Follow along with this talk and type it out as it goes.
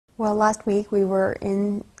Well, last week we were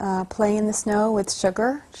playing in the snow with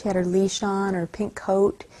Sugar. She had her leash on, her pink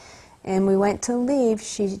coat, and we went to leave.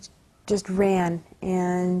 She just ran,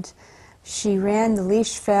 and she ran, the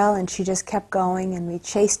leash fell, and she just kept going, and we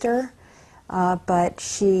chased her, but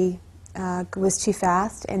she was too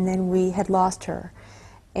fast, and then we had lost her.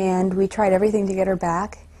 And we tried everything to get her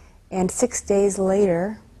back, and 6 days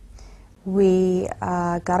later we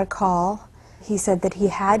got a call. He said that he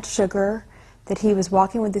had Sugar, that he was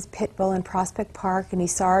walking with his pit bull in Prospect Park and he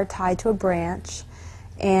saw her tied to a branch,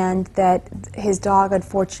 and that his dog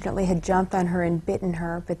unfortunately had jumped on her and bitten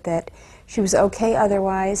her, but that she was okay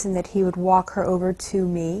otherwise and that he would walk her over to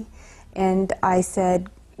me. And I said,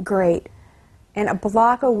 great. And a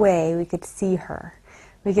block away we could see her.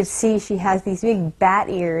 We could see she has these big bat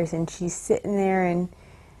ears and she's sitting there,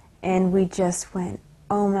 and we just went,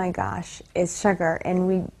 oh my gosh, it's Sugar.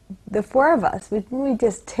 And the four of us, we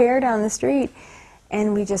just tear down the street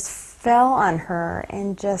and we just fell on her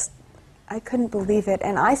and just, I couldn't believe it.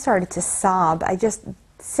 And I started to sob.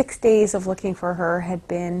 6 days of looking for her had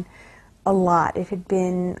been a lot. It had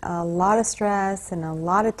been a lot of stress and a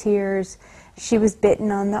lot of tears. She was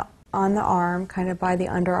bitten on the arm, kind of by the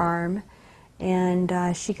underarm, and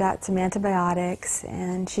she got some antibiotics,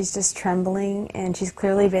 and she's just trembling, and she's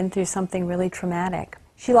clearly been through something really traumatic.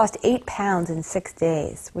 She lost 8 pounds in 6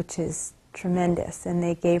 days, which is tremendous, and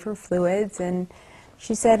they gave her fluids, and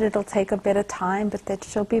she said it'll take a bit of time, but that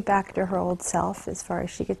she'll be back to her old self as far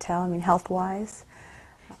as she could tell, I mean, health-wise.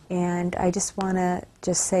 And I just want to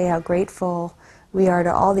just say how grateful we are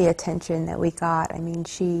to all the attention that we got. I mean,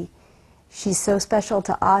 she's so special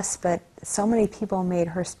to us, but so many people made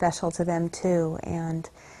her special to them too, and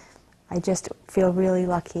I just feel really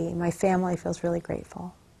lucky. My family feels really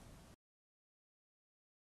grateful.